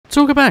So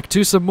welcome back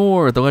to some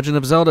more The Legend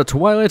of Zelda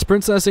Twilight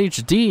Princess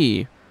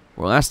HD.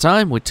 Well, last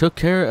time we took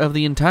care of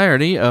the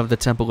entirety of the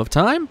Temple of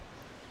Time,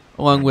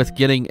 along with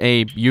getting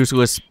a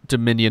useless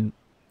Dominion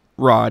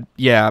rod.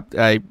 Yeah,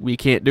 we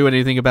can't do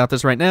anything about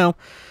this right now,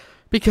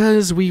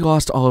 because we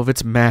lost all of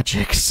its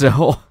magic,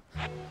 so...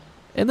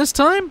 And this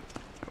time,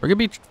 we're going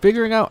to be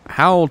figuring out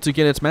how to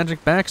get its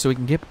magic back so we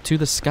can get to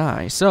the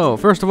sky. So,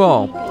 first of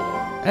all,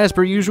 as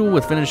per usual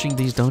with finishing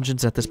these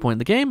dungeons at this point in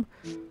the game,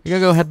 you're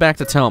going to go head back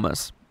to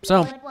Telma's.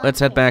 So, let's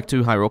head back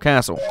to Hyrule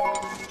Castle.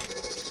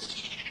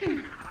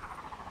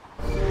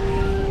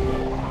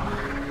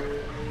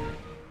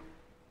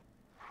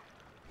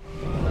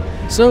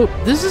 So,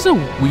 this is a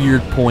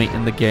weird point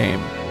in the game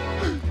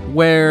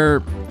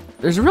where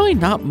there's really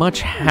not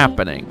much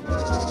happening.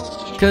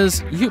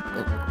 Because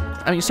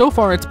so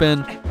far it's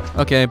been,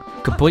 okay,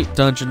 complete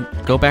dungeon,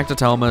 go back to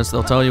Telma's,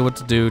 they'll tell you what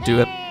to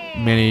do a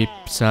mini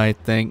side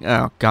thing.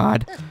 Oh,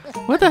 God.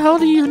 What the hell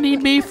do you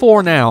need me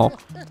for now?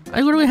 I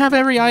literally have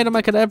every item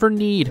I could ever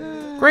need.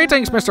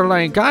 Greetings, Mr.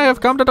 Link. I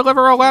have come to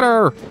deliver a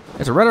letter.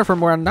 It's a letter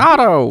from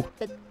Renato.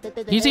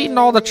 He's eaten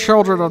all the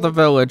children of the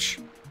village.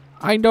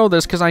 I know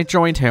this because I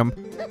joined him.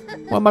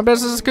 Well, my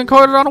business is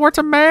concluded on where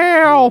to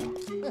mail.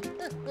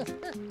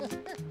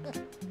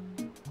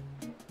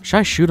 Should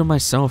I shoot him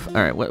myself? All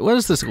right, what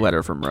is this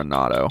letter from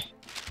Renato?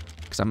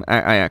 Because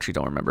I actually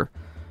don't remember.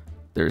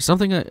 There's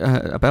something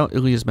about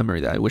Illia's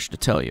memory that I wish to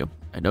tell you.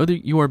 I know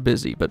that you are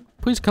busy, but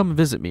please come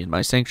visit me in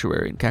my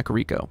sanctuary in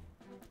Kakariko.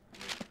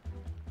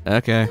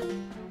 Okay.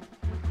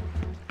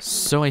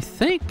 So I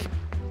think...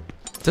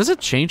 Does it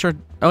change our...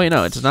 Oh, wait,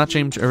 no, it does not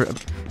change our...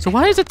 So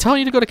why does it tell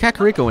you to go to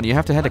Kakariko when you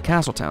have to head to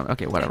Castletown?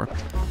 Okay, whatever.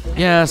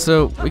 Yeah,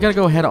 so we gotta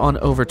go head on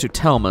over to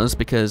Telma's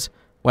because,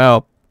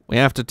 well, we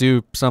have to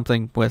do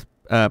something with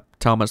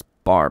Telma's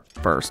bar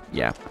first.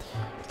 Yeah.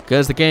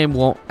 Because the game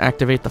won't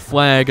activate the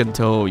flag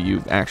until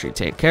you actually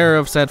take care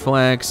of said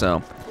flag, so...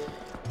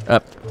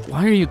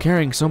 why are you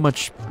carrying so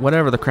much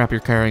whatever the crap you're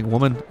carrying,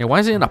 woman? Yeah, why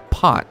is it in a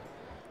pot?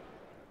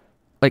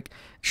 Like,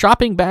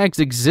 shopping bags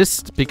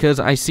exist because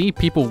I see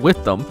people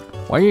with them.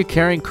 Why are you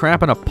carrying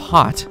crap in a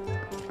pot?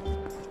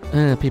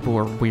 People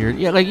are weird.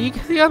 Yeah, like, you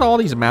got all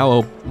these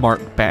Mallow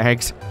Mart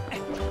bags.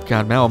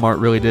 God, Mallow Mart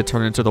really did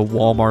turn into the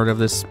Walmart of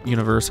this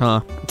universe,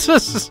 huh?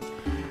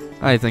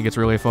 I think it's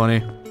really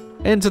funny.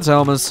 Into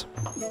Telma's.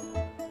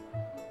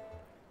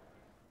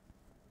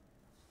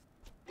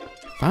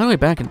 Finally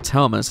back in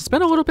Telma's. It's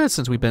been a little bit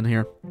since we've been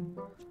here.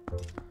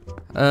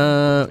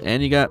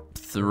 And you got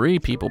 3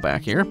 people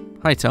back here.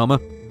 Hi, Telma.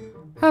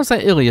 How's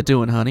that Illia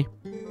doing, honey?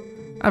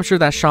 I'm sure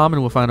that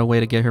shaman will find a way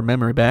to get her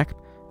memory back.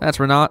 That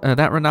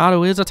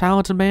Renato is a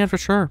talented man for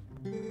sure.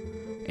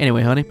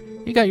 Anyway, honey,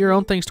 you got your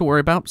own things to worry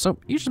about, so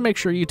you just make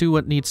sure you do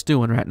what needs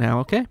doing right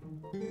now, okay?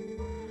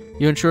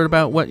 You unsure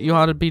about what you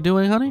ought to be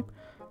doing, honey?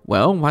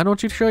 Well, why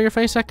don't you show your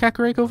face at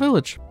Kakariko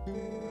Village?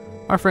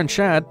 Our friend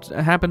Shad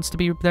happens to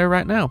be there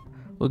right now.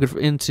 Looking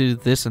into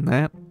this and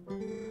that.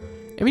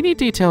 If you need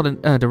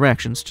detailed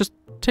directions, just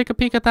take a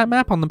peek at that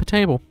map on the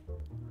table.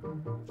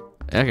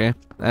 Okay,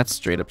 that's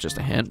straight up just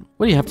a hint.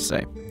 What do you have to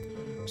say?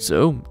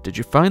 So, did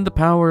you find the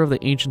power of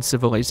the ancient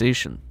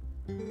civilization?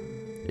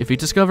 If you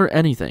discover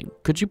anything,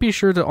 could you be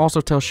sure to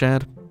also tell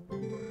Shad?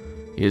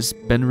 He has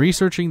been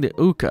researching the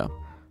Uka,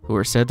 who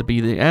are said to be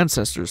the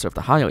ancestors of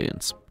the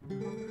Hylians.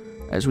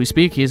 As we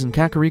speak, he is in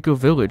Kakariko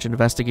Village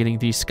investigating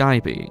these sky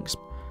beings.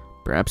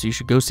 Perhaps you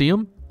should go see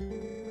him?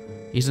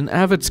 He's an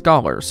avid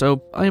scholar,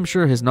 so I am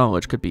sure his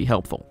knowledge could be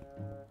helpful.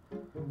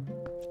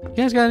 You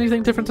guys got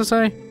anything different to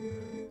say?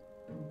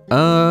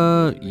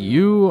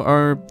 You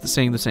are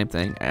saying the same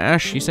thing.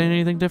 Ash, you saying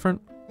anything different?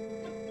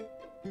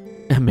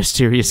 A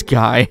mysterious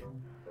guy.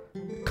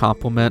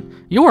 Compliment.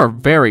 You are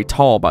very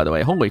tall, by the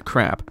way. Holy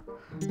crap.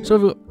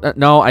 So,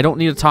 no, I don't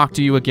need to talk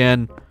to you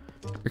again.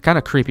 You're kind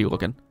of creepy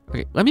looking.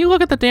 Okay, let me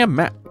look at the damn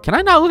map. Can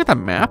I not look at the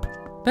map?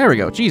 There we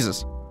go.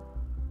 Jesus.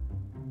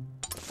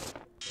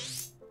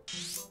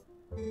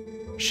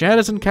 Shad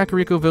is in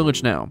Kakariko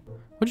Village now.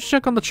 Would you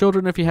check on the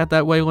children if you had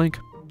that way, Link?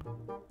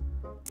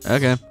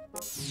 Okay.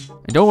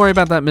 And don't worry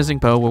about that missing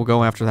bow. We'll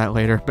go after that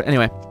later. But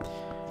anyway,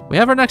 we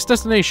have our next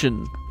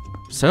destination.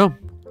 So,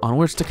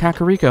 onwards to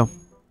Kakariko.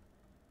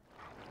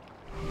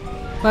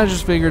 I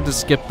just figured to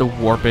skip the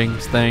warping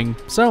thing.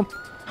 So,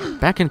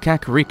 back in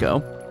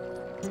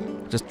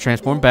Kakariko. Just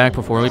transform back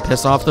before we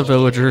piss off the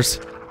villagers.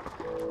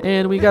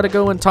 And we gotta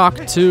go and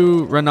talk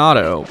to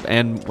Renato.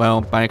 And, well,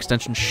 by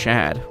extension,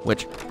 Shad.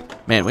 Which...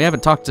 Man, we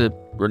haven't talked to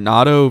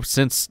Renato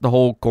since the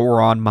whole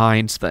Goron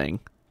Mines thing.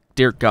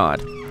 Dear God.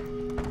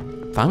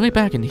 Finally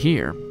back in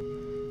here.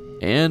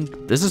 And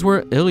this is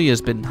where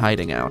Illia's been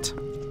hiding out.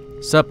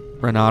 Sup,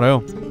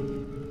 Renato?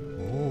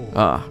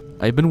 Ah,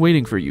 I've been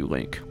waiting for you,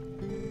 Link.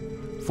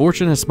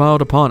 Fortune has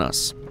smiled upon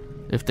us.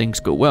 If things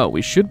go well,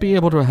 we should be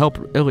able to help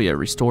Illia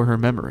restore her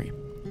memory.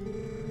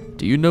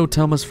 Do you know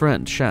Telma's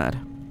friend, Shad?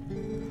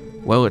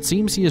 Well, it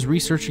seems he is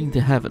researching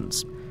the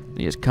heavens.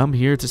 He has come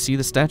here to see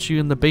the statue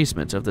in the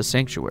basement of the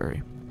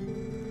sanctuary.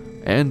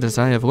 And as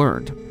I have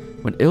learned,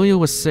 when Illia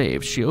was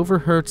saved, she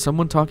overheard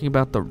someone talking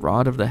about the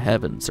Rod of the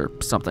Heavens or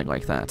something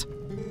like that.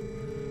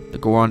 The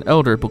Goron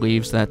Elder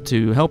believes that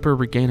to help her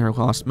regain her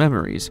lost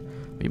memories,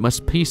 we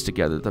must piece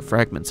together the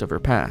fragments of her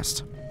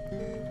past.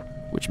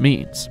 Which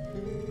means,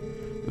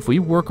 if we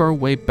work our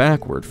way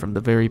backward from the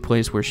very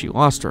place where she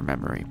lost her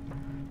memory,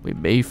 we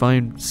may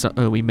find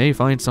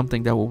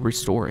something that will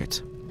restore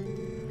it.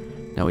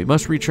 Now we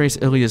must retrace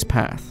Illia's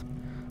path.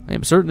 I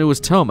am certain it was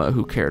Telma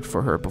who cared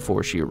for her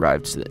before she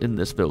arrived in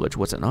this village,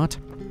 was it not?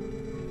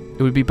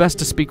 It would be best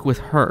to speak with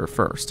her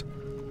first.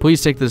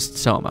 Please take this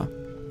to Telma.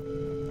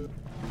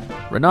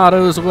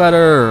 Renato's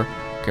letter!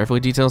 Carefully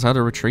details how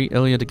to retreat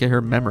Illia to get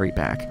her memory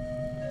back.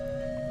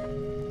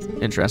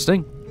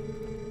 Interesting.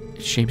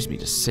 It shames me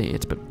to say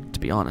it, but to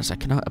be honest, I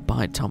cannot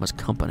abide Telma's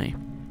company.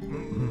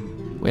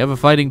 We have a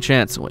fighting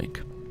chance,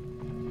 Link.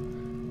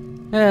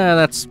 Yeah,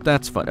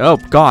 that's fun. Oh,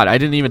 God, I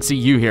didn't even see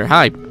you here.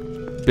 Hi,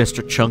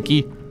 Mr.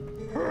 Chunky.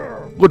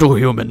 Little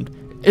human,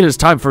 it is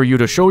time for you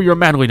to show your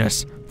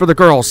manliness, for the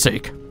girl's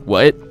sake.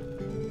 What?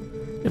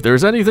 If there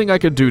is anything I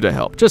could do to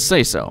help, just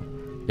say so.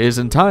 It is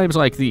in times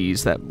like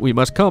these that we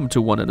must come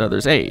to one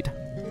another's aid.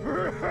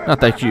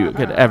 Not that you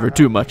could ever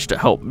do much to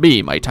help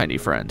me, my tiny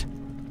friend.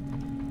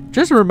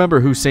 Just remember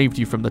who saved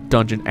you from the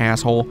dungeon,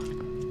 asshole.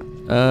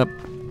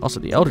 Also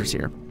the Elder's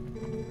here.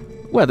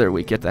 Whether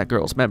we get that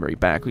girl's memory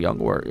back, young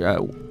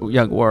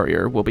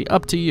warrior, will be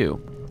up to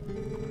you.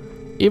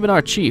 Even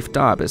our chief,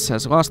 Dabis,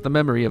 has lost the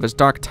memory of his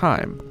dark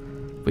time.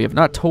 We have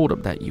not told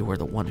him that you were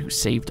the one who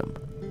saved him.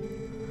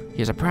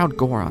 He is a proud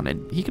Goron,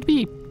 and he could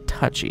be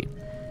touchy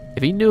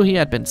if he knew he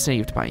had been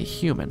saved by a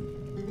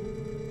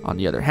human. On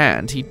the other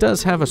hand, he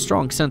does have a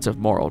strong sense of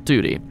moral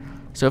duty,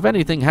 so if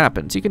anything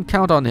happens, you can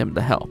count on him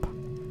to help.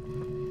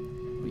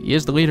 He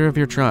is the leader of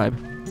your tribe.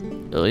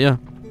 Illia.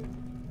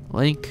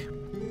 Link.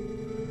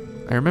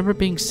 I remember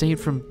being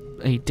saved from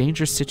a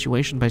dangerous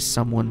situation by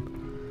someone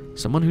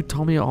who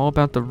told me all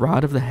about the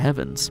Rod of the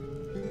Heavens.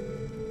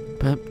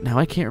 But now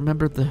I can't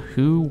remember the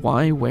who,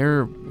 why,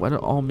 where, what it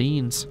all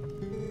means.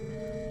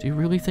 Do you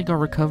really think I'll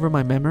recover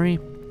my memory?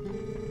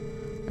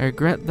 I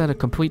regret that a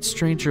complete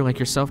stranger like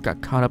yourself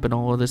got caught up in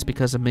all of this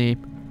because of me.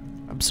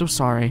 I'm so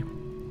sorry.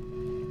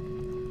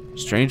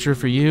 Stranger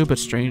for you, but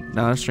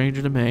not a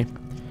stranger to me.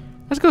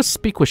 Let's go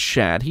speak with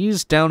Shad.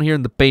 He's down here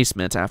in the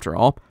basement, after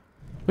all.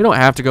 We don't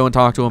have to go and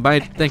talk to him, but I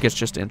think it's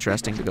just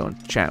interesting to go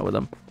and chat with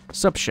him.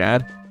 Sup,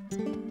 Shad?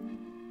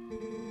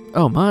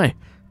 Oh my,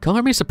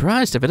 color me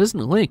surprised if it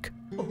isn't Link.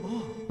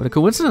 What a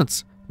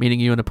coincidence, meeting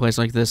you in a place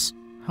like this.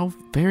 How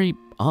very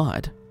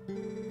odd.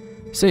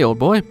 Say, old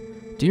boy,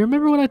 do you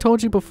remember what I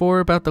told you before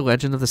about the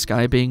legend of the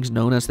sky beings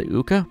known as the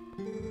Uka?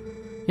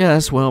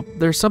 Yes, well,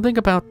 there's something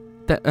about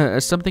it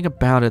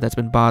that's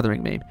been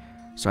bothering me,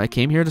 so I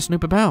came here to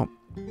snoop about.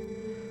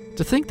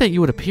 To think that you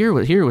would appear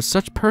here with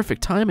such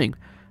perfect timing.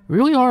 You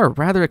really are a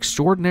rather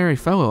extraordinary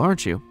fellow,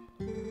 aren't you?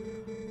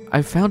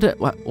 I've found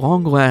it at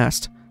long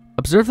last.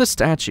 Observe the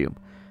statue.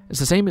 It's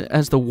the same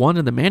as the one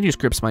in the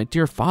manuscripts my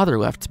dear father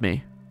left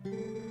me.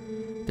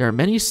 There are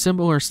many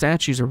similar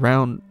statues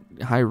around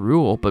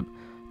Hyrule, but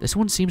this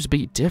one seems to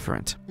be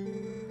different.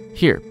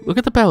 Here, look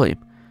at the belly.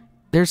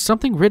 There's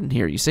something written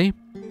here, you see?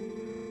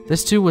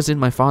 This too was in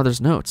my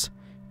father's notes.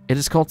 It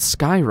is called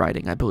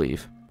skywriting, I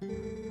believe.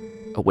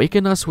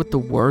 Awaken us with the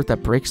word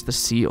that breaks the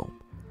seal.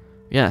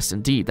 Yes,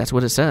 indeed, that's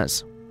what it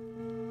says.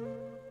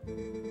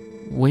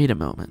 Wait a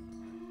moment.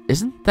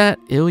 Isn't that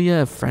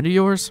Illia a friend of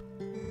yours?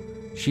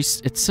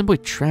 It's simply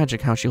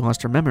tragic how she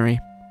lost her memory.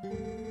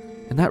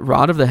 And that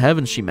Rod of the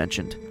Heavens she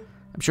mentioned.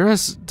 I'm sure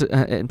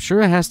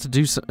it has to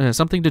do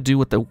something to do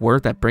with the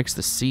word that breaks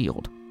the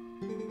seal.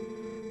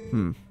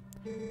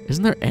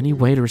 Isn't there any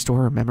way to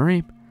restore her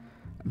memory?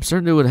 I'm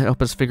certain it would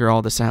help us figure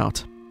all this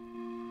out.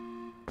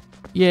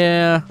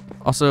 Yeah.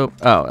 Also,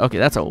 oh, okay,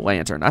 that's a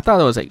lantern. I thought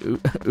it was like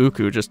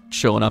Uku just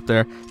chilling up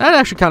there. That'd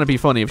actually kind of be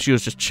funny if she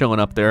was just chilling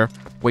up there,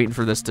 waiting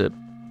for this to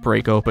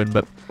break open.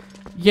 But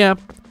yeah,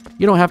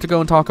 you don't have to go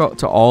and talk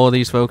to all of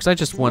these folks. I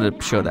just wanted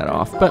to show that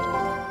off. But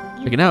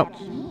looking out,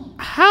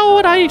 how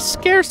would I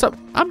scare some?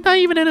 I'm not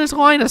even in his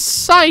line of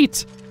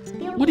sight.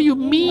 What do you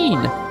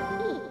mean?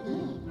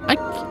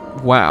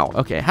 Wow.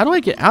 Okay, how do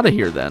I get out of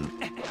here then?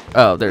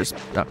 Oh, there's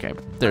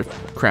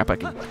crap I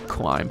can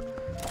climb.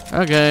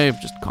 Okay,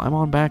 just climb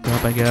on back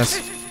up, I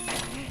guess.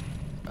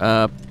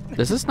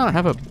 Does this not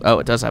have a... Oh,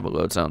 it does have a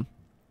load zone.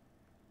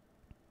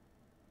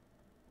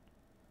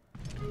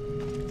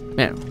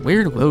 Man,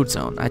 weird load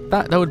zone. I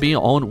thought that would be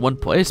all in one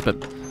place, but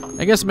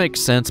I guess it makes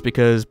sense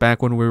because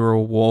back when we were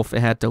a wolf, it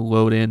had to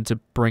load in to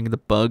bring the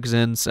bugs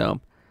in, so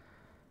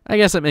I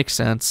guess it makes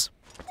sense.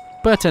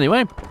 But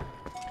anyway,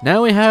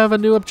 now we have a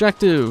new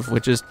objective,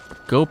 which is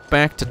go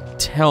back to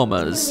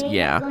Telma's.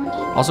 Yeah.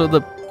 Also,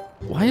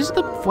 why is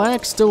the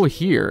flag still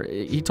here?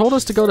 He told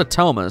us to go to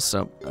Telma's,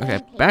 so okay,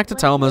 back to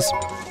Telma's.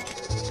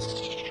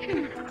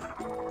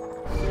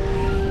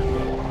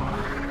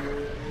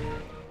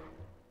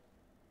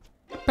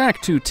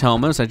 Back to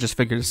Telma's. I just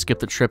figured to skip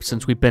the trip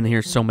since we've been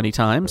here so many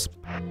times.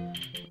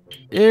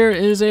 Here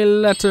is a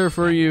letter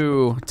for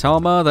you,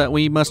 Telma, that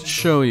we must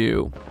show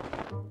you.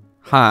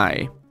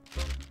 Hi.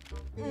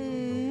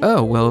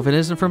 Oh, well, if it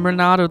isn't from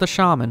Renato the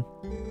Shaman.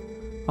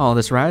 all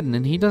this riding,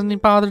 and he doesn't even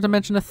bother to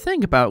mention a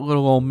thing about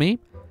little old me.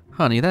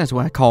 Honey, that is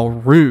what I call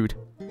rude.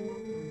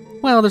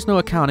 Well, there's no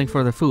accounting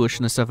for the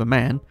foolishness of a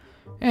man,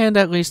 and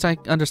at least I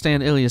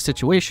understand Illia's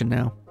situation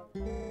now.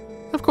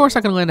 Of course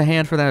I can lend a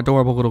hand for that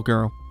adorable little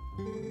girl.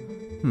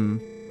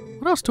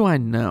 What else do I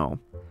know?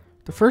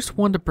 The first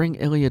one to bring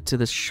Illia to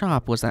this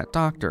shop was that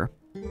doctor.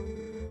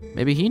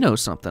 Maybe he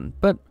knows something,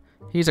 but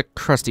he's a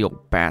crusty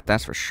old bat,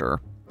 that's for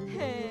sure.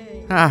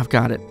 Hey. I've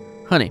got it.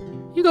 Honey,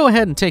 you go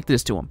ahead and take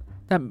this to him.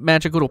 That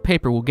magic little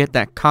paper will get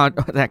that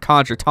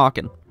codger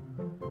talking.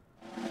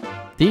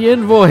 The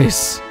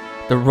invoice!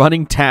 The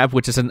running tab,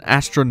 which is an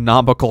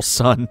astronomical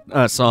sum.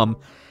 Yeah,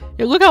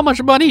 look how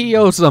much money he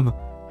owes them.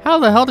 How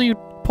the hell do you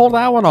pull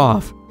that one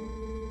off?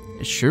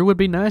 It sure would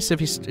be nice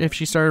if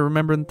she started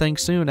remembering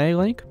things soon, eh,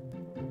 Link?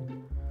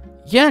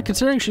 Yeah,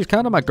 considering she's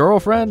kind of my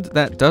girlfriend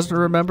that doesn't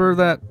remember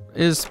that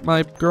is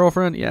my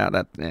girlfriend. Yeah.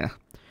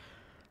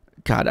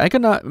 God, I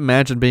could not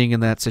imagine being in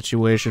that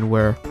situation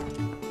where,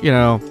 you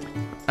know,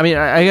 I mean,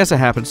 I guess it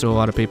happens to a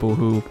lot of people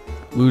who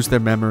lose their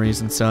memories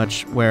and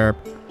such, where,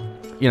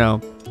 you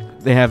know,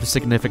 they have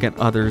significant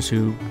others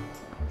who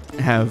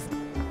have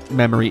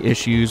memory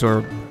issues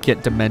or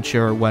get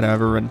dementia or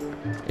whatever, and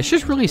it's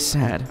just really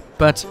sad.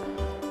 But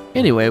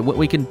anyway, what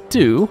we can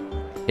do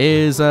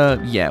is,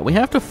 we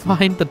have to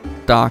find the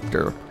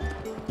doctor.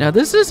 Now,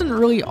 this isn't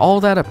really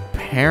all that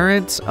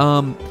apparent.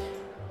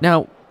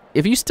 Now,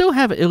 if you still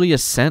have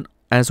Illia's scent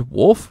as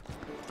Wolf,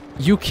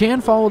 you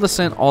can follow the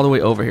scent all the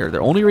way over here. The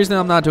only reason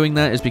I'm not doing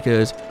that is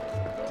because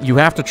you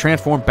have to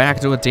transform back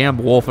into a damn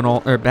wolf and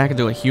all, or back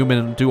into a human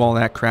and do all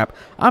that crap.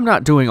 I'm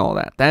not doing all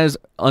that. That is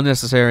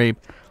unnecessary.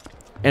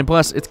 And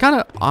plus, it's kind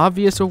of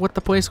obvious of what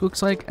the place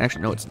looks like.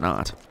 Actually, no, it's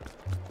not.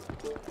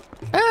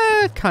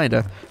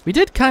 Kinda. We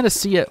did kind of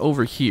see it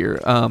over here.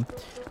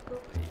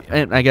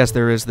 And I guess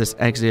there is this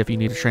exit if you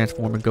need to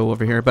transform and go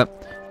over here.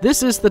 But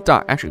this is the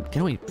doc. Actually,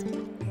 can we?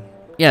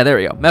 Yeah, there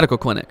we go. Medical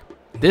clinic.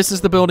 This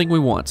is the building we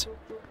want.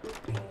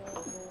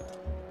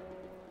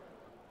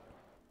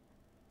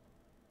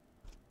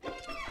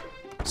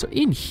 So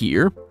in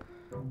here,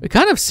 we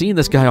kind of seen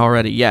this guy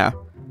already. Yeah.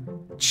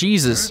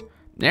 Jesus.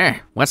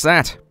 What's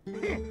that?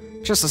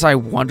 Just as I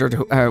wondered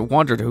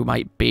who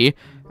might be.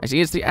 I see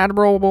it's the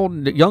admirable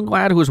young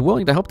lad who is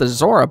willing to help the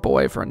Zora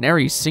boy for a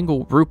nary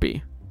single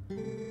rupee.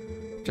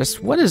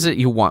 Just what is it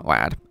you want,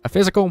 lad? A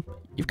physical?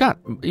 You've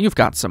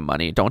got some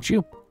money, don't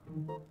you?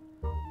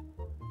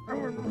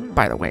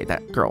 By the way,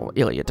 that girl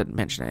Illia didn't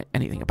mention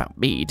anything about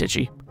me, did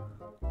she?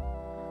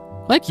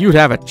 Like you'd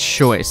have a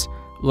choice.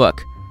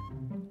 Look,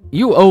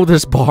 you owe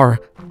this bar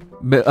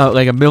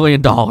like $1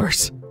 million.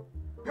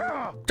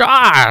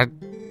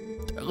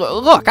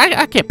 Look,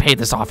 I can't pay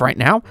this off right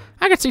now.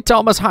 I can see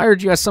Telma's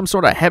hired you as some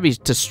sort of heavy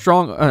to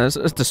strong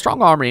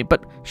army,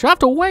 but she'll have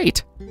to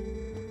wait.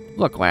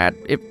 Look, lad,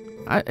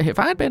 if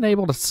I'd been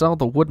able to sell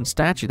the wooden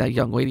statue that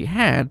young lady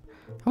had,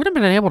 I would have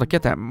been able to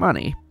get that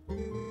money.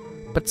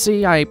 But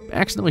see, I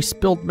accidentally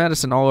spilled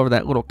medicine all over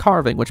that little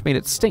carving, which made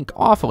it stink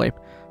awfully.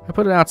 I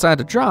put it outside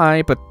to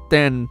dry, but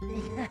then,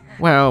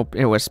 well,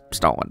 it was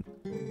stolen.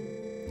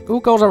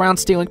 Who goes around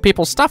stealing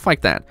people's stuff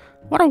like that?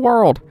 What a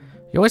world.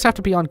 You always have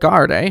to be on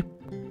guard, eh?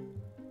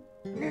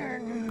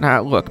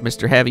 Now, look,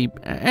 Mr. Heavy,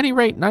 at any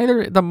rate,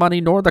 neither the money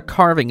nor the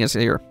carving is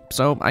here,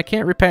 so I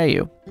can't repay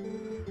you.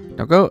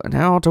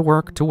 Now to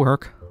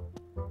work.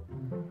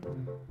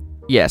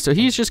 Yeah, so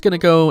he's just gonna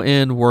go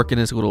and work in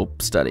his little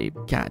study.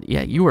 God,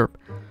 yeah,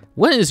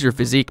 what is your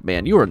physique,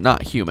 man? You are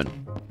not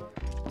human.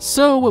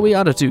 So what we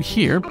ought to do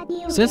here,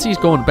 since he's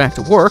going back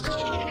to work,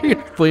 we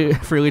can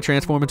freely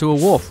transform into a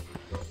wolf.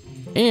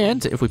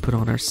 And if we put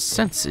on our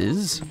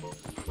senses,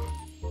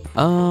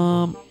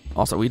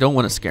 also we don't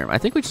want to scare him. I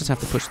think we just have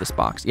to push this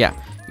box. Yeah,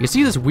 you can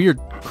see this weird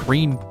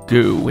green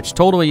goo, which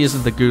totally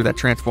isn't the goo that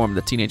transformed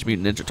the Teenage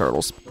Mutant Ninja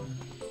Turtles.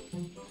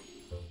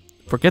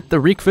 Forget the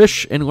reek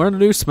fish and learn a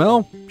new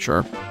smell?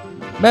 Sure.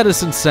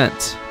 Medicine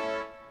scent.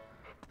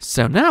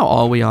 So now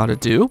all we ought to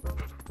do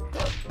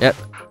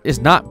is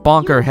not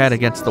bonk our head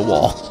against the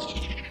wall.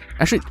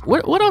 Actually,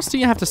 what else do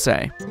you have to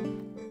say?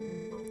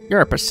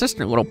 You're a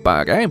persistent little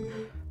bug, eh?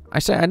 I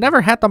say I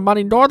never had the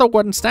money nor the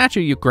wooden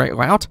statue, you great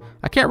lout.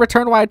 I can't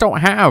return what I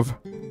don't have.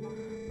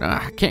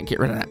 I can't get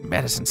rid of that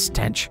medicine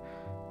stench.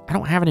 I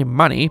don't have any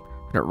money.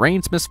 When it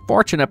rains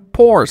misfortune, it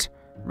pours.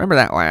 Remember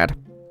that, lad.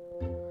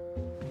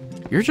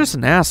 You're just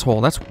an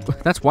asshole.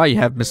 That's why you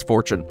have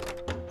misfortune.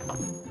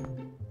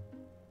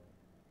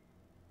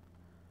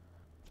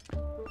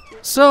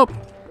 So,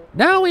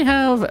 now we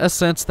have a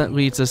sense that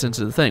leads us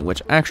into the thing,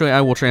 which actually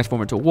I will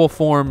transform into wolf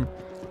form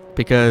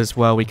because,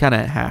 well, we kind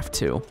of have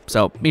to.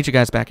 So, meet you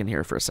guys back in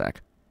here for a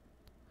sec.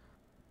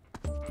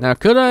 Now,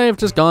 could I have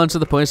just gone to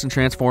the place and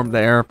transformed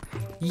there?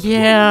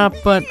 Yeah,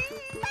 but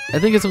I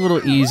think it's a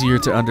little easier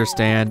to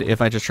understand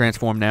if I just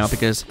transform now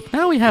because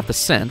now we have the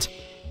scent.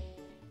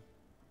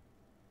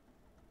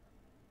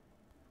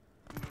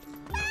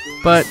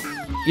 But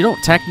you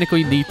don't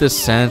technically need this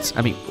sense.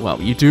 I mean, well,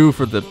 you do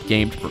for the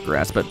game to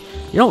progress, but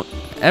you don't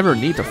ever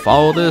need to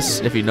follow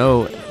this if you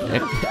know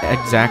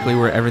exactly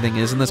where everything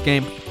is in this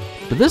game.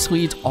 But this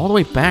leads all the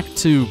way back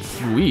to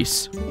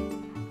Luis.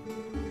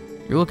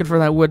 You're looking for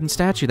that wooden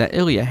statue that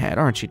Illia had,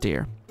 aren't you,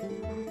 dear?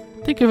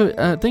 Think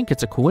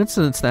it's a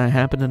coincidence that I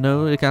happen to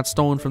know it got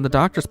stolen from the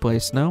doctor's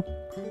place, no?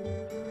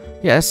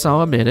 Yes,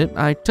 I'll admit it,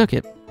 I took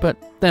it, but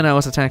then I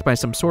was attacked by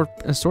some sort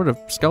of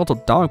skeletal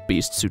dog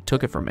beasts who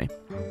took it from me.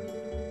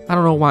 I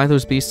don't know why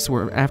those beasts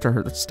were after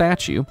her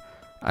statue.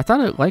 I thought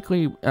it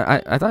likely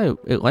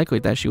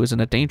that she was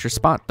in a dangerous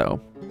spot,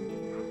 though.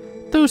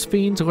 Those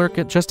fiends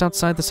lurk just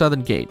outside the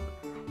southern gate.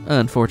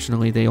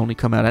 Unfortunately, they only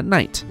come out at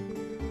night.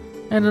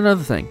 And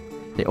another thing,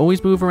 they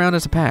always move around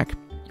as a pack.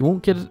 You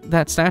won't get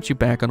that statue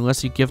back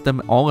unless you give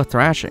them all a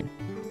thrashing.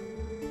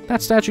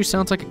 That statue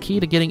sounds like a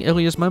key to getting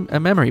Illia's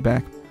memory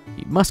back.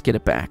 You must get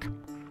it back.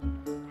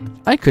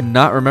 I could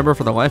not remember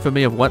for the life of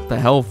me of what the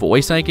hell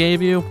voice I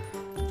gave you.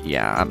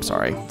 Yeah, I'm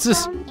sorry. It's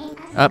just...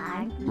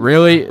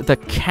 really? The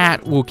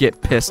cat will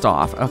get pissed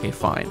off. Okay,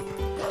 fine.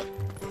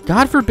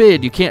 God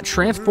forbid you can't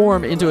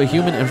transform into a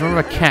human in front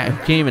of a cat who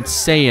can't even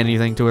say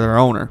anything to their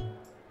owner.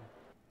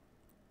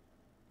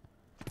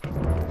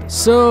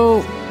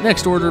 So,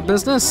 next order of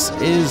business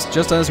is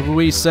just as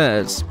Luis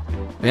says.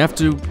 We have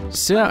to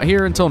sit out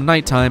here until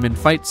nighttime and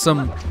fight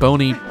some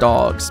bony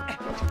dogs.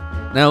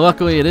 Now,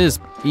 luckily it is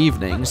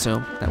evening,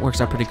 so that works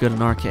out pretty good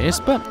in our case,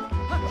 but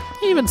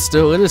even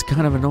still, it is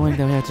kind of annoying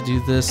that we have to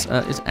do this.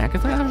 Is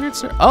Agatha out here,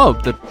 sir? Oh,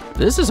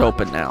 this is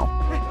open now.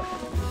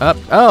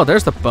 Oh,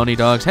 there's the bony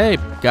dogs. Hey,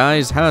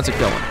 guys, how's it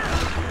going?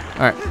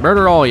 Alright,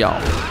 murder all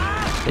y'all.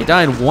 They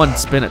die in one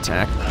spin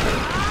attack.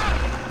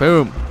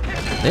 Boom.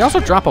 They also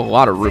drop a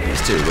lot of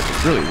rupees, too, which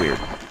is really weird.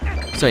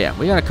 So yeah,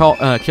 we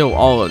gotta kill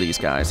all of these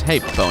guys. Hey,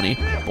 bony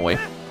boy.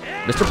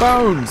 Mr.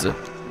 Bones!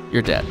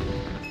 You're dead.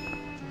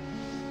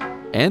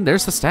 And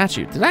there's the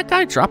statue. Did that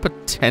guy drop a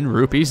 10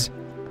 rupees?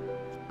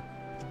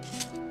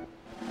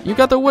 You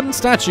got the wooden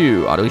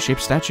statue. Oddly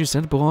shaped statue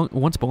said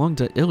once belonged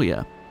to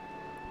Illia.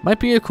 Might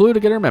be a clue to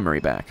get her memory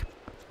back.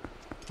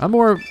 I'm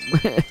more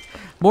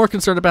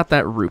concerned about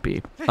that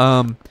rupee.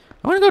 I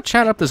want to go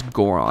chat up this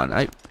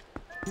Goron.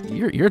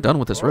 You're done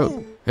with this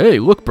road. Hey,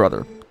 look,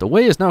 brother. The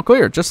way is now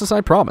clear, just as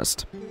I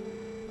promised.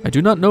 I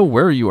do not know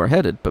where you are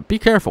headed, but be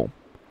careful.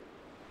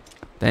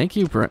 Thank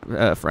you,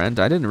 friend.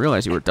 I didn't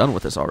realize you were done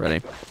with this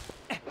already.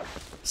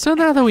 So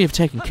now that we have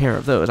taken care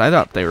of those, I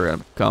thought they were going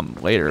to come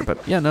later,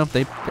 but yeah, no,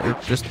 they're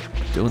just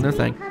doing their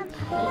thing.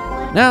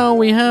 Now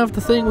we have the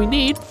thing we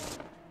need,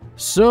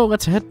 so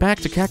let's head back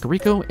to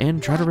Kakariko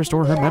and try to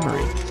restore her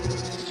memory.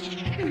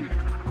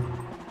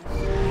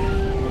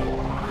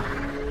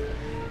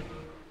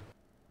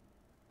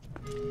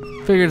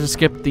 Figured to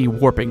skip the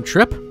warping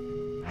trip,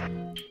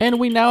 and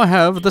we now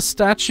have the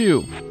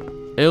statue.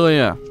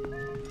 Illia,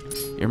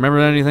 you remember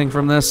anything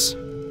from this?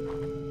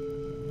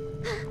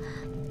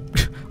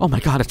 Oh my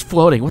god, it's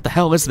floating. What the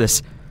hell is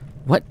this?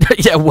 What?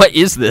 Yeah, what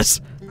is this?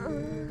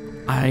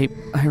 I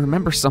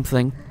remember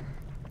something.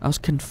 I was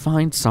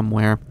confined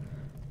somewhere.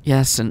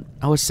 Yes, and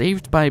I was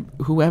saved by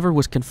whoever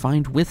was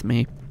confined with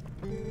me.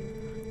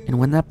 And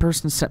when that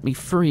person set me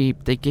free,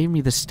 they gave me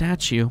the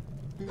statue.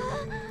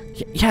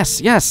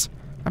 Yes.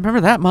 I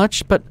remember that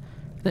much, but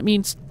that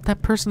means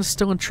that person is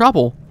still in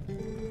trouble.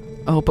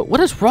 Oh, but what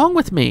is wrong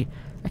with me?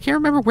 I can't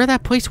remember where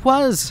that place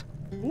was.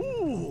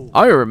 Ooh.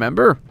 I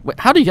remember.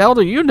 How the hell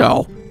do you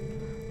know?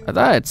 I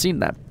thought I had seen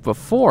that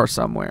before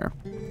somewhere.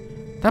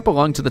 That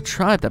belonged to the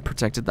tribe that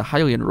protected the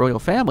Hylian royal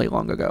family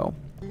long ago.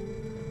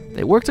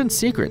 They worked in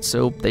secret,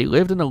 so they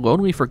lived in a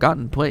lonely,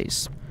 forgotten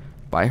place.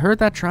 But I heard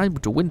that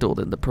tribe dwindled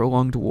in the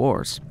prolonged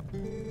wars.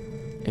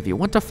 If you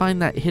want to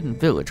find that hidden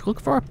village, look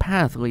for a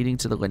path leading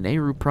to the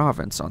Lanayru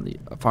province on the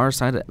far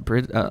side of the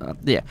bridge. On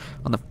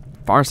the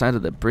far side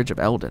of the Bridge of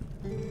Eldin.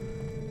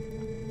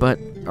 But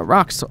a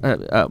rock.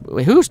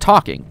 Who's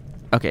talking?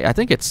 Okay, I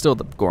think it's still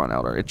the Goron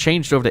Elder. It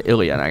changed over to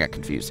Illia, and I got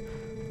confused.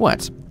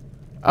 What?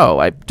 Oh,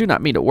 I do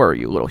not mean to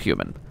worry you, little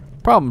human.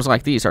 Problems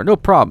like these are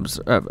not problems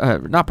of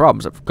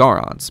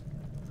Gorons.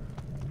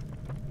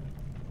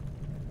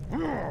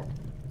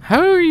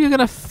 How are you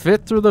gonna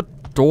fit through the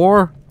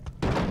door?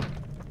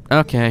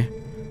 Okay,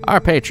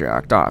 our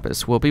patriarch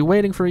Darbus will be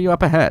waiting for you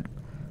up ahead.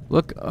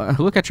 Look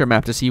at your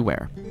map to see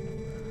where.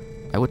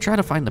 I will try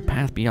to find the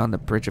path beyond the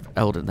Bridge of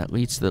Eldin that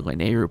leads to the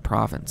Lanayru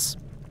province.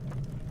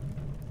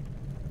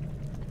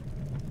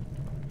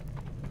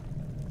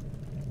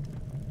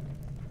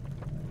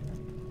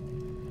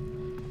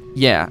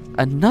 Yeah,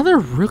 another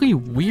really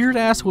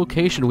weird-ass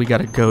location we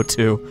gotta go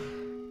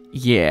to.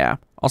 Yeah.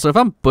 Also, if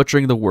I'm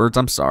butchering the words,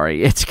 I'm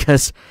sorry. It's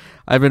because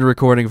I've been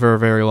recording for a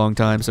very long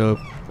time, so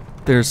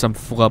there's some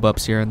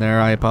flub-ups here and there.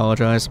 I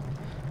apologize.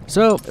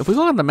 So, if we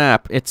look on the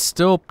map, it's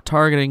still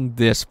targeting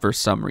this for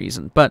some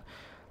reason. But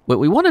what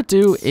we want to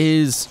do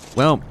is,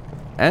 well,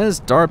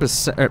 as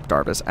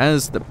Darbus,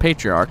 as the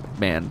patriarch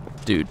man,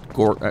 dude,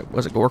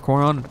 was it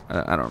Gorkoron?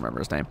 I don't remember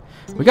his name.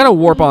 We gotta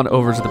warp on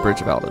over to the Bridge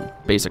of Eldin,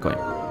 basically.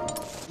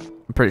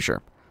 I'm pretty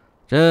sure.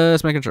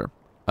 Just making sure.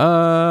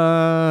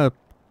 Or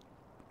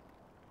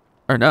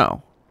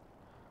no.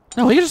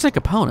 No, we can just take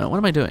Epona. What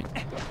am I doing?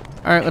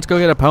 Alright, let's go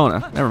get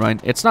Epona. Never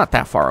mind. It's not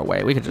that far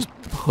away. We can just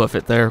hoof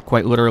it there,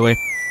 quite literally.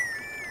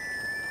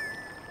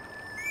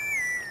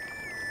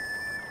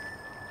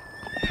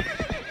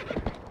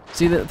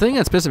 See, the thing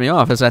that's pissing me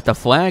off is that the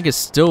flag is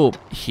still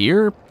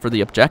here for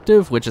the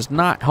objective, which is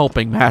not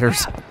helping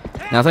matters.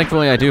 Now,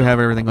 thankfully, I do have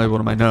everything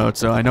labeled in my notes,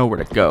 so I know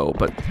where to go,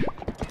 but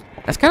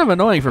that's kind of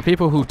annoying for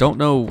people who don't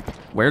know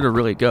where to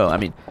really go. I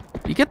mean,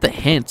 you get the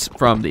hints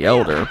from the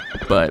Elder,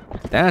 but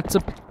that's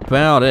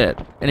about it.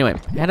 Anyway,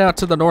 head out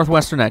to the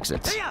northwestern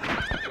exits.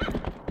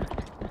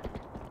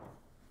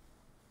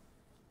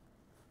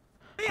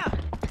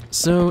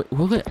 So,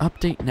 will it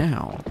update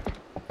now?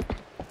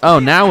 Oh,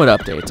 now it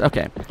updates.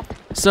 Okay.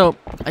 So,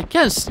 I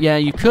guess, yeah,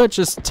 you could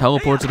just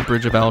teleport to the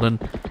Bridge of Eldin,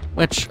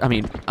 which, I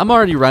mean, I'm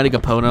already riding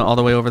Epona all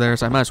the way over there,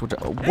 so I might as well...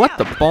 What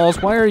the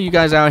balls? Why are you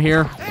guys out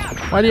here?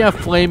 Why do you have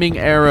flaming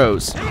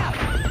arrows?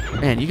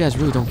 Man, you guys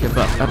really don't give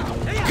up.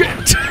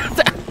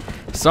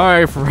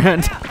 Sorry,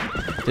 friend.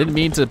 Didn't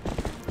mean to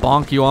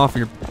bonk you off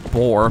your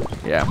boar.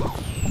 Yeah.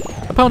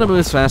 Epona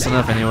moves fast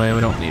enough anyway.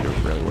 We don't need to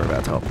really worry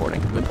about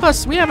teleporting.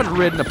 Plus, we haven't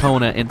ridden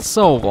Epona in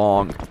so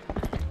long.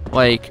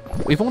 Like,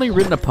 we've only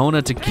ridden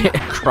Epona to get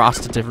across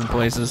to different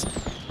places.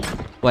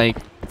 Like,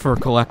 for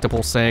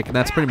collectible sake. And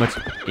that's pretty much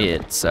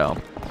it, so.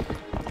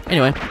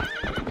 Anyway,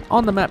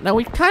 on the map. Now,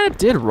 we kind of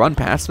did run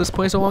past this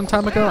place a long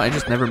time ago. I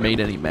just never made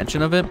any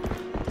mention of it.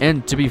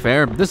 And to be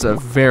fair, this is a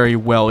very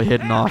well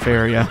hidden off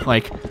area.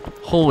 Like,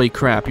 holy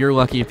crap, you're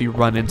lucky if you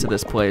run into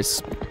this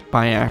place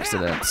by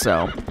accident,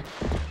 so.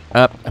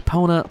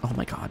 Epona, oh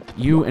my god,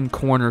 you and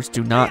corners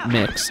do not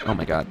mix. Oh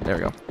my god, there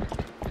we go.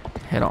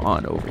 Head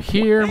on over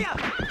here,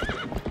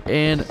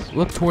 and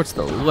look towards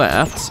the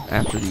left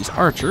after these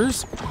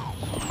archers,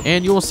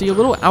 and you will see a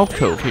little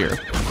alcove here.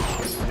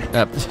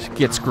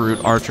 Get screwed,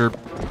 archer,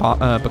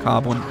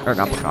 Bokoblin, or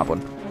not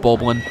Bokoblin,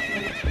 Bulblin.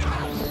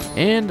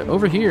 And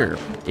over here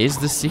is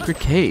the secret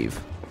cave.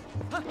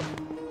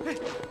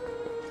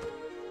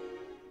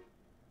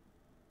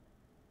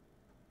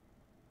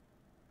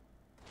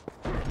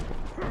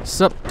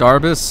 Sup,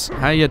 Darbus?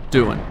 How you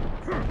doing?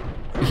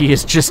 He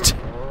is just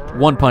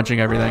one-punching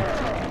everything.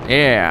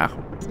 Yeah.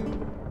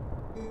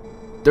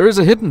 There is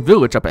a hidden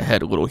village up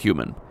ahead, little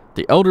human.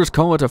 The elders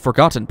call it a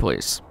forgotten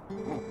place.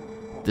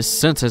 This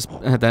scent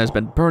that has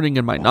been burning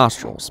in my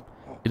nostrils.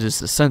 It is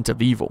the scent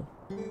of evil.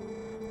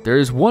 There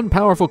is one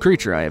powerful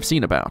creature I have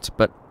seen about,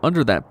 but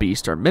under that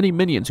beast are many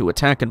minions who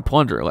attack and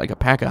plunder like a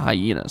pack of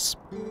hyenas.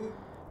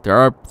 There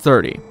are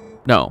 30,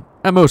 no,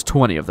 at most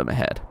 20 of them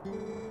ahead.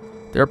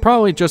 They are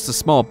probably just a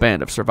small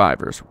band of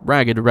survivors,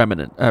 ragged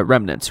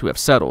remnants who have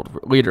settled,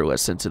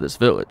 leaderless, into this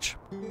village.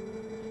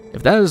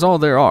 If that is all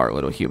there are,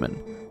 little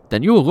human,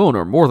 then you alone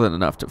are more than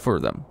enough for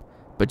them.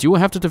 But you will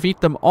have to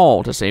defeat them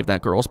all to save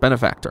that girl's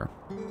benefactor.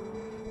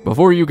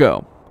 Before you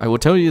go, I will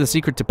tell you the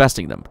secret to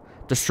besting them.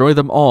 Destroy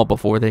them all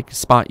before they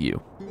spot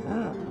you.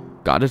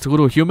 Got it,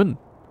 little human?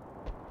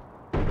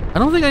 I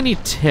don't think I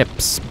need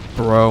tips,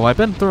 bro. I've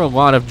been through a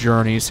lot of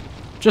journeys.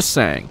 Just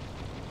saying.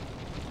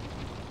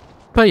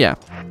 But yeah.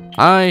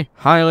 I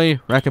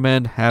highly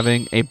recommend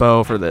having a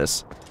bow for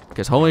this.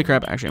 Because holy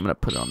crap, actually I'm going to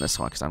put it on this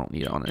one because I don't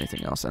need it on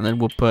anything else. And then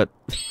we'll put,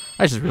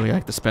 I just really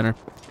like the spinner.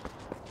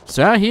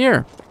 So out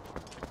here,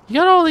 you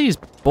got all these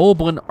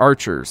Bulblin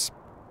archers.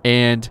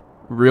 And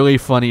really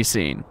funny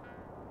scene.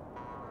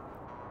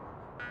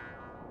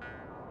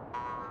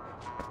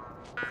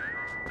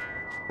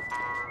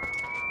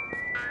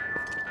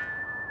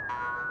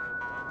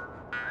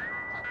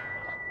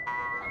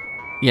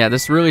 Yeah,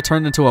 this really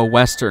turned into a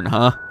western,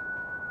 huh?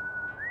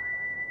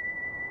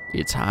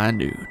 It's high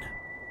noon.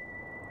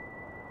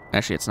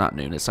 Actually, it's not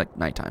noon. It's like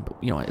nighttime,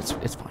 but you know what?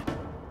 It's fine.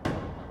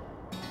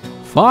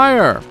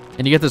 Fire!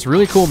 And you get this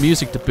really cool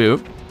music to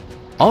boot.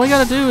 All you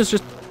gotta do is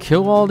just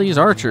kill all these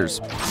archers,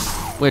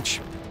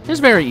 which is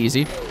very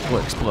easy.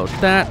 We'll explode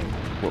that.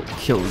 We'll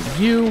kill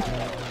you.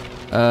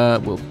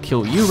 We'll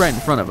kill you right in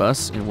front of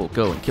us, and we'll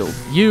go and kill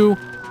you.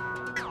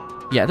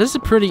 Yeah, this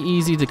is pretty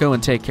easy to go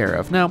and take care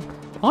of. Now,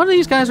 a lot of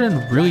these guys are in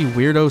really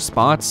weirdo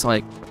spots,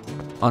 like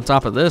on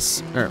top of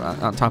this, or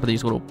on top of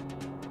these little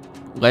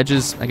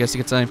ledges, I guess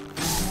you could say.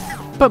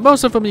 But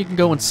most of them you can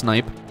go and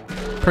snipe.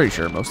 Pretty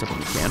sure most of them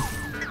you can.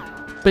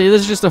 But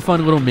this is just a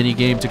fun little mini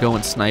game to go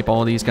and snipe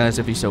all of these guys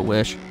if you so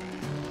wish.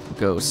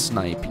 Go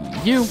snipe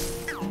you.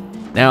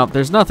 Now,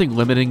 there's nothing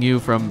limiting you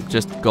from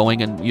just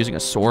going and using a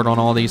sword on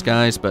all these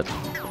guys, but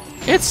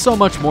it's so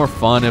much more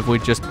fun if we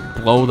just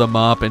blow them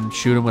up and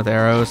shoot them with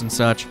arrows and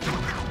such.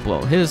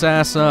 Blow his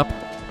ass up.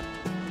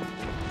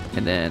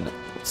 And then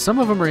some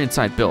of them are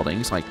inside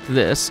buildings like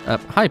this.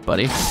 Hi,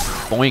 buddy.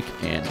 Boink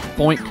and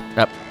boink.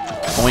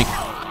 Boink.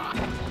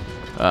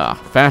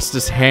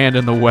 Fastest hand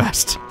in the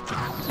West.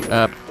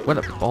 What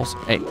the balls?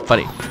 Hey,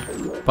 buddy.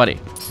 Buddy.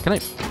 Can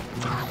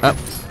I?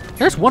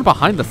 There's one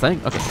behind the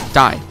thing. Okay,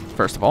 die,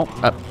 first of all.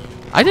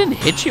 I didn't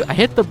hit you. I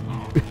hit the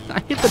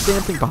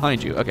damn thing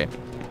behind you. Okay.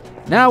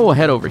 Now we'll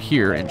head over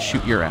here and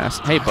shoot your ass.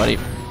 Hey, buddy.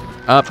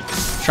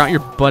 Shot your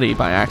buddy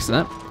by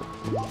accident.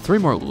 3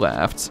 more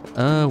left.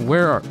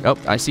 Where are... Oh,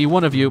 I see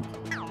one of you.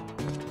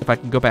 If I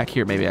can go back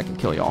here, maybe I can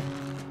kill y'all.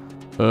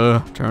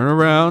 Turn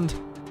around.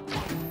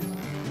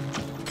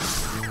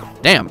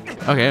 Damn.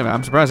 Okay,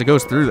 I'm surprised it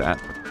goes through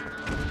that.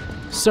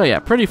 So yeah,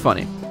 pretty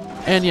funny.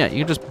 And yeah,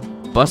 you can just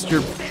bust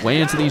your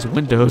way into these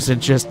windows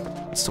and just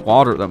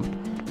slaughter them.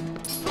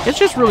 It's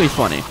just really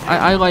funny.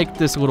 I like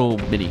this little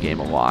mini game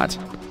a lot.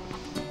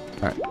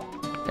 Alright.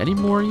 Any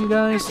more, you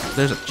guys?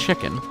 There's a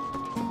chicken.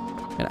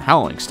 And a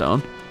howling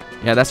stone.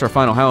 Yeah, that's our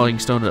final howling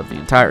stone of the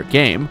entire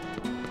game.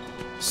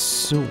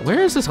 So,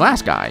 where is this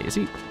last guy? Is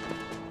he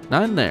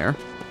not in there?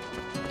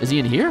 Is he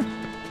in here?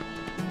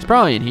 He's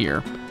probably in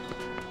here.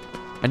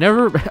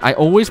 I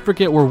always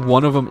forget where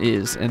one of them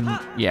is, and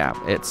yeah,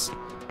 it's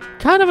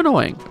kind of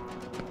annoying.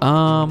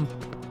 I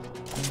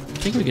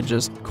think we can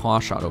just claw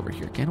shot over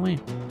here, can we?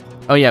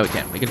 Oh yeah, we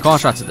can. We can claw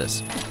shots of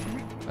this.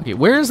 Okay,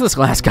 where is this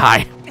last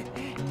guy?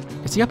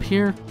 Is he up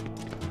here?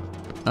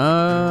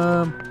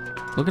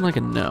 Looking like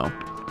a no.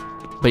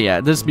 But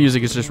yeah, this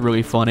music is just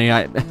really funny.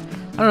 I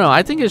don't know.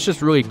 I think it's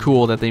just really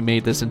cool that they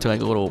made this into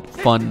like a little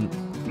fun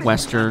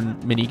Western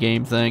mini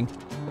game thing.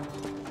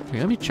 Okay,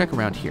 let me check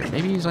around here.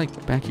 Maybe he's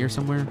like back here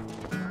somewhere.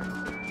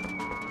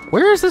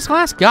 Where is this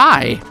last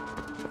guy?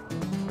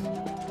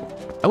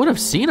 I would have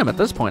seen him at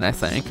this point, I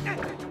think.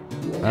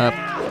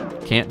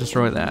 Can't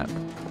destroy that.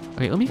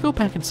 Okay, let me go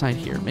back inside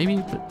here.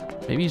 Maybe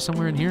he's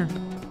somewhere in here.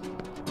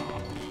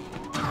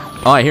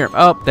 Oh, I hear him.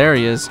 Oh, there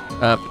he is.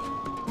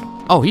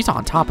 Oh, he's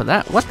on top of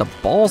that. What the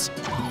balls?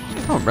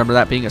 I don't remember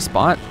that being a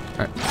spot.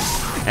 All right.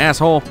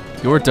 Asshole,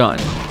 you're done.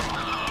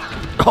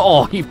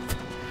 Oh, he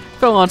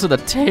fell onto the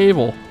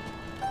table.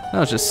 That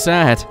was just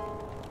sad.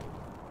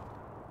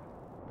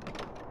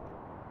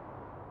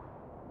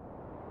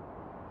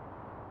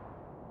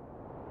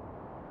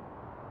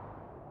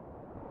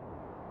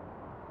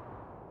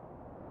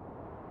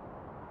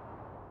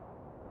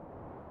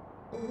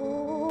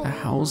 The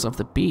howls of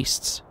the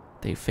beasts.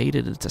 They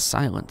faded into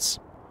silence.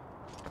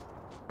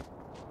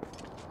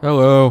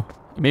 Hello.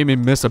 You made me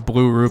miss a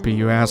blue rupee,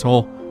 you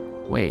asshole.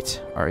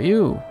 Wait, are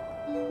you?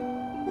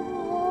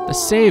 The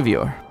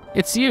Savior.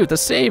 It's you, the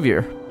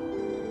Savior.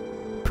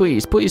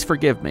 Please, please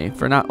forgive me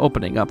for not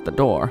opening up the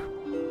door.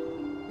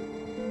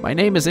 My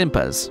name is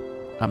Impas.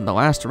 I'm the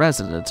last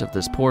resident of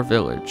this poor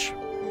village.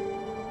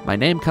 My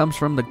name comes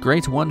from the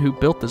great one who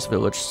built this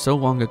village so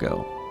long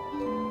ago.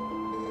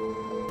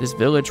 This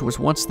village was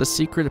once the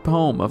secret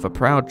home of a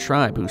proud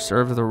tribe who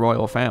served the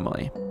royal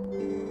family.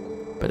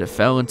 But it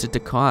fell into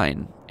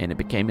decline, and it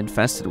became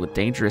infested with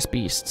dangerous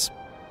beasts.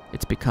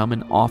 It's become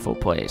an awful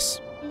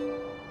place.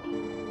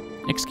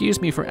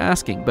 Excuse me for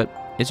asking, but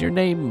is your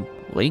name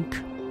Link?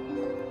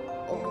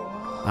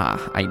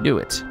 Ah, I knew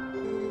it.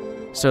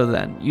 So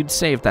then, you'd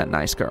saved that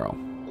nice girl.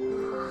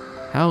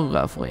 How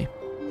lovely.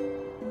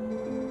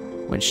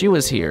 When she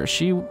was here,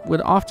 she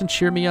would often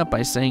cheer me up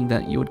by saying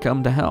that you would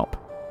come to help.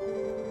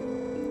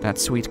 That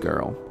sweet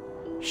girl.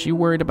 She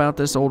worried about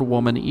this old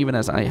woman even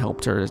as I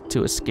helped her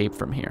to escape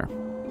from here.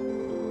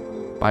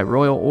 By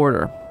royal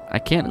order, I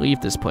can't leave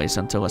this place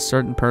until a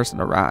certain person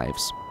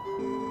arrives.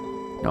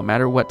 No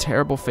matter what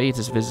terrible fate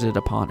is visited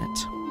upon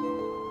it.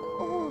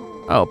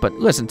 Oh, but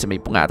listen to me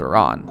blather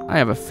on. I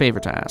have a favor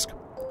to ask.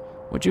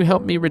 Would you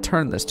help me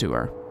return this to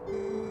her?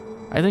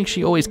 I think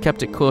she always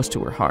kept it close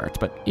to her heart,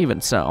 but even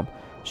so,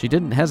 she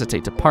didn't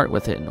hesitate to part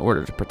with it in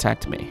order to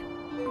protect me.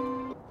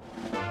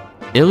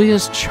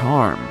 Illia's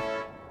charm.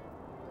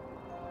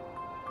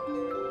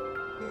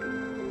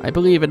 I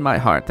believe in my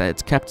heart that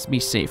it's kept me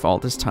safe all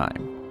this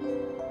time.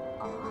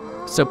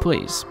 So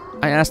please,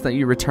 I ask that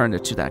you return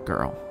it to that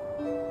girl.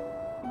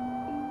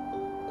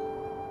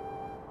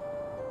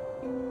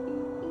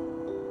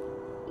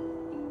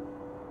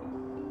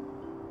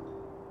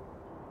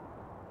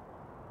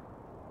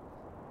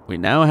 We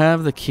now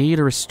have the key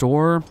to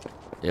restore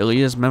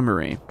Illia's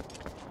memory.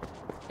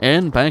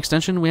 And by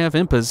extension, we have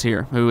Impas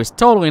here, who is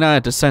totally not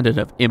a descendant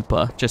of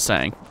Impa, just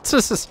saying.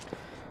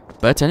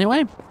 But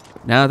anyway,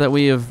 now that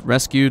we have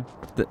rescued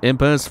the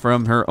Impas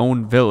from her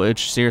own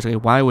village, seriously,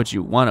 why would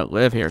you want to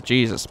live here?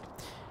 Jesus.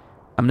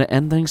 I'm going to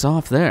end things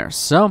off there.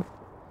 So,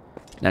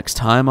 next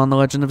time on The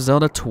Legend of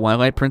Zelda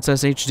Twilight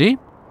Princess HD,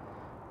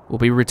 we'll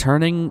be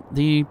returning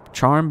the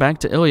charm back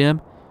to Illia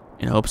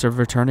in hopes of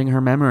returning her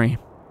memory.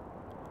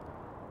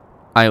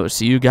 I will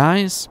see you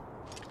guys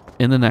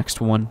in the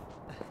next one.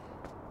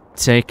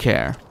 Take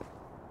care.